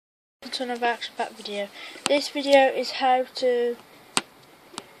to another action pack video. This video is how to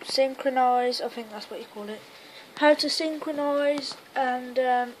synchronise, I think that's what you call it. How to synchronise and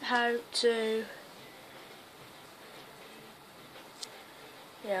how to...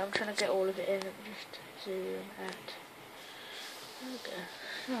 Yeah, I'm trying to get all of it in. Let me just zoom out. There we go.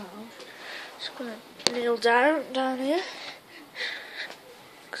 Now, just going to kneel down here,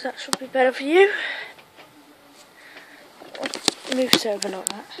 because that should be better for you. Move it over like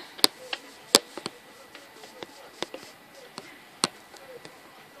that.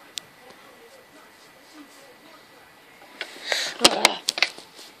 Like that.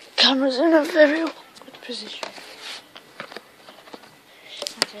 Camera's in a very awkward position.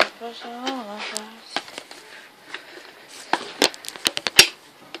 That's it, press on like that.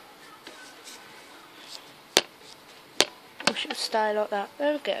 We should stay like that.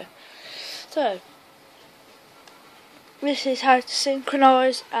 There we go. So, this is how to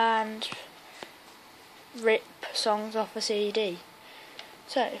synchronise and rip songs off a CD.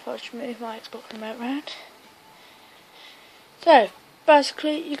 So, if I just move my Xbox remote around. So,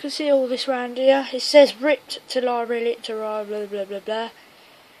 basically, you can see all this round here. It says ripped to library, lit to RAR, blah blah blah blah.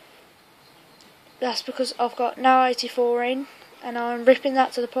 That's because I've got Now 84 in, and I'm ripping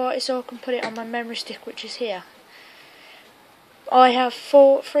that to the party so I can put it on my memory stick, which is here. I have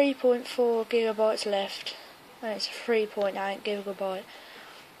 3.4 gigabytes left, and it's 3.8 gigabyte.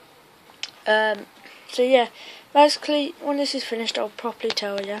 So yeah, basically when this is finished I'll properly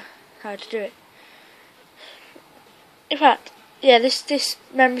tell you how to do it. In fact, yeah, this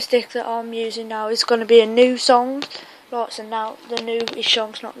memory stick that I'm using now is going to be a new song. Like, so now the new-ish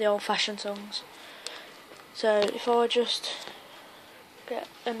songs, not the old-fashioned songs. So if I just get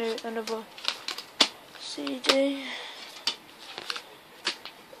another CD,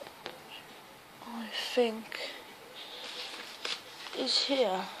 I think is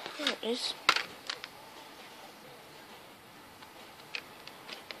here. Here it is.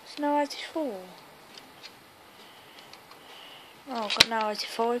 It's Now 84. Oh, I've got Now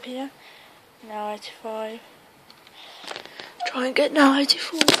 85 here. Now 85. Try and get Now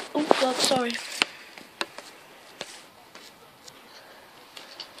 84. Oh God, sorry.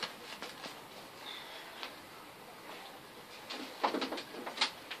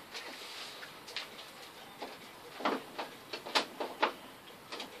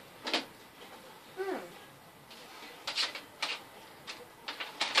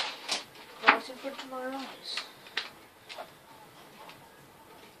 Right in front of my eyes.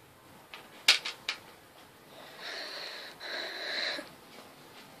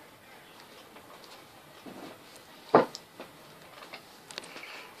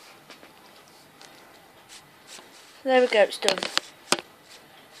 There we go, it's done.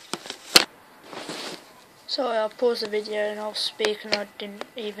 Sorry, I paused the video and I was speaking and I didn't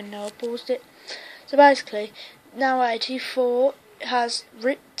even know I paused it. So basically, Now 84 has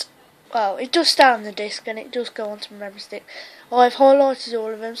ripped, well, it does stay on the disc and it does go onto my memory stick. I've highlighted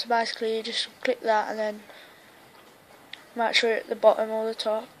all of them, so basically you just click that and then make sure at the bottom or the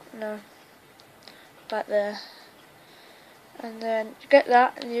top, no, back there. And then you get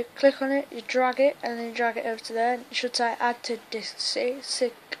that and you click on it, you drag it and then you drag it over to there. And it should say add to disk, sync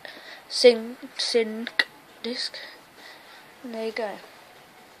disk, and there you go.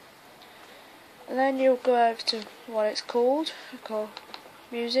 And then you'll go over to what it's called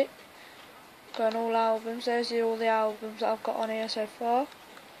music. Go on all albums. There's all the albums that I've got on here so far.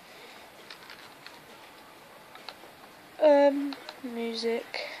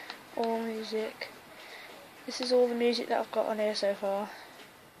 Music, all music. This is all the music that I've got on here so far.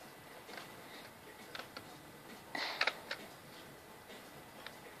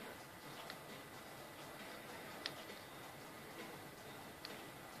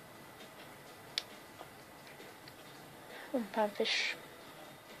 Panfish.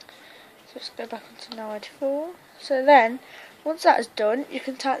 So let's go back onto Now 84. So then, once that is done, you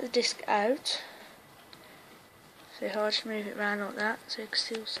can take the disc out. So if I just move it around like that, so you can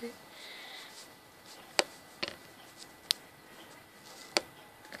still see.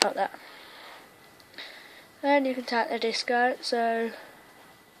 Like that. Then you can take the disc out, so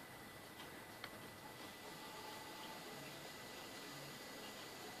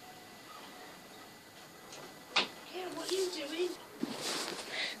yeah, what are you doing?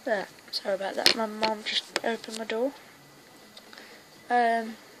 There, sorry about that, my mum just opened my door.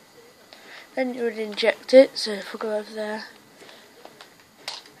 Then you would inject it, so if we go over there,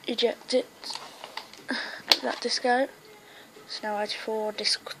 eject it, get that disc out. It's Now 84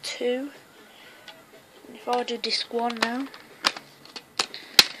 disc 2. If I do disc 1 now,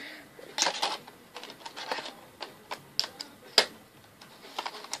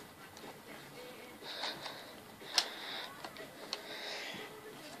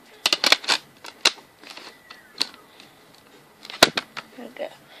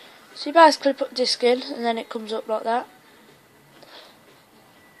 So you basically put disc in and then it comes up like that.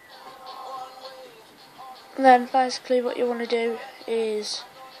 And then basically what you want to do is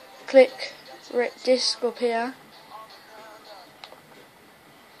click rip disc up here,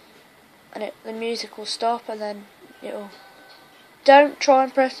 and the music will stop, and then it'll. Don't try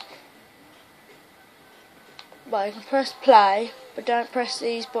and press. Well, you can press play, but don't press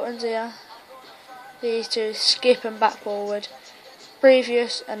these buttons here. These two, skip and back forward,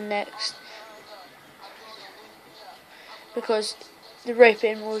 previous and next, because the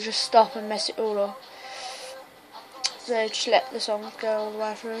ripping will just stop and mess it all up. So just let the song go all the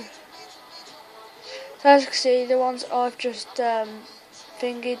way through. So as you can see, the ones I've just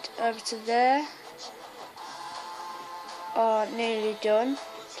fingered over to there are nearly done.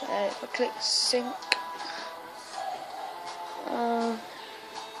 So if I click sync,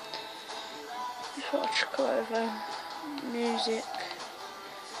 if I just go over music,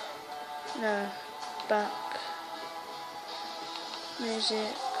 no, back,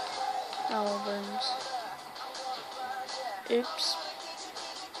 music, albums, oops.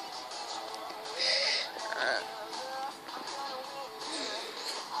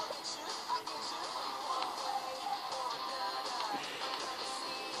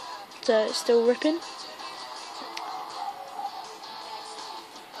 So it's still ripping.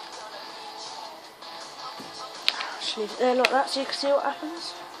 Just leave it there like that so you can see what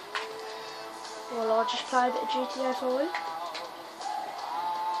happens. Well, I'll just play a bit of GTA for you.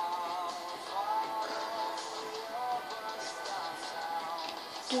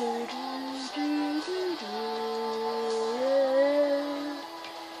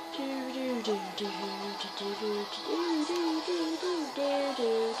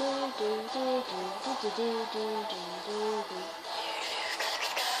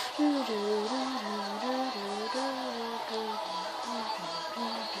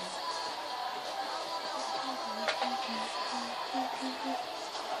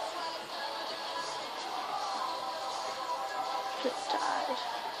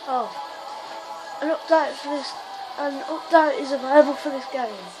 Oh, an update is available for this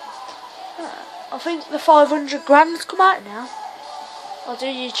game. I think the 500 grand's come out now. I'll do a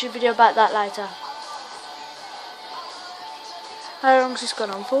YouTube video about that later. How long's this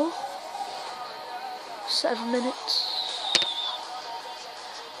gone on for? 7 minutes.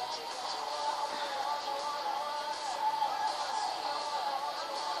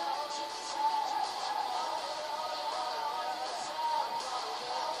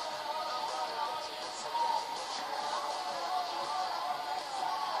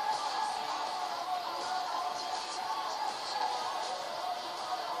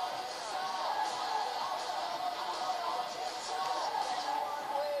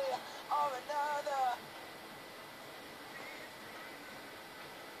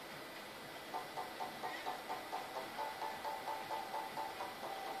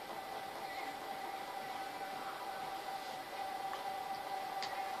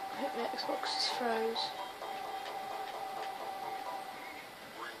 I think the Xbox is froze.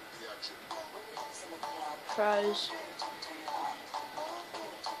 Froze.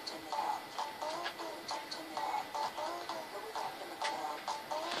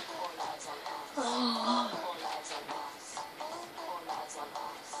 Oh.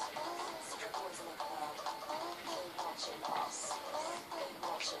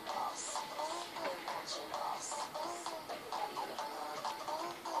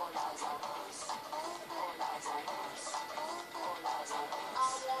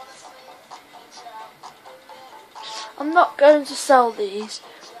 I'm not going to sell these,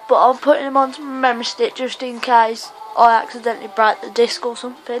 but I'm putting them onto my memory stick just in case I accidentally break the disc or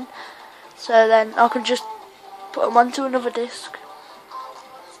something. So then I can just put them onto another disc.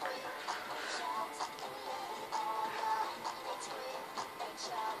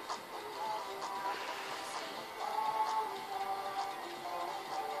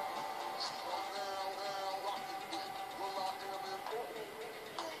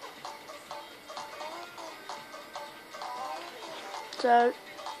 So,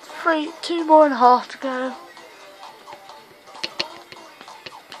 2.5 to go.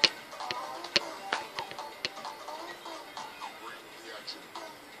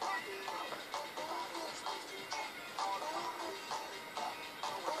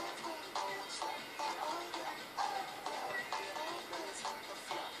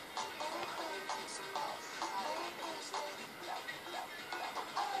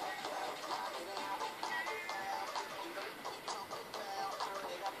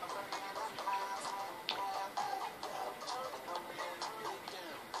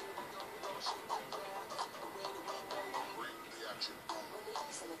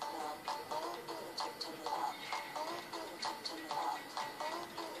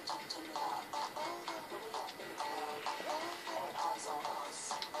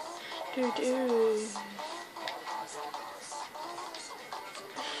 Do do.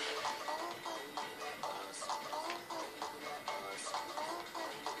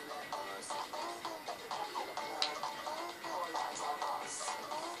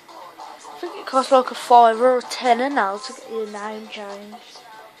 I think it costs like a £5 or a tenner now to get your name changed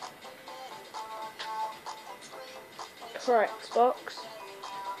for Xbox.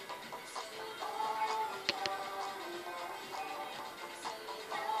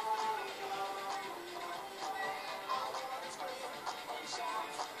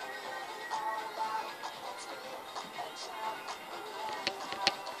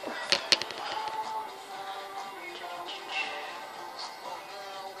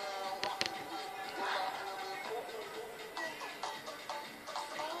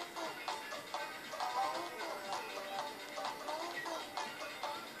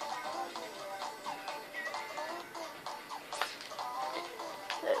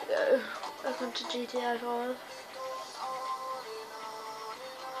 There we go. Welcome to GTA 5.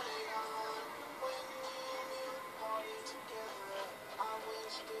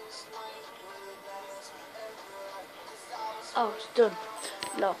 Oh, it's done.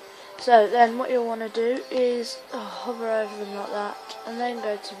 No. So then what you'll want to do is hover over them like that and then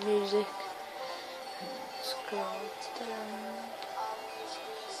go to music and scroll down.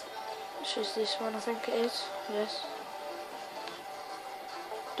 Which is this one, I think it is. Yes.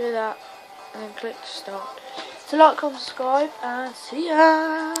 Do that and then click start. So like, comment, subscribe and see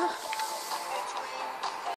ya!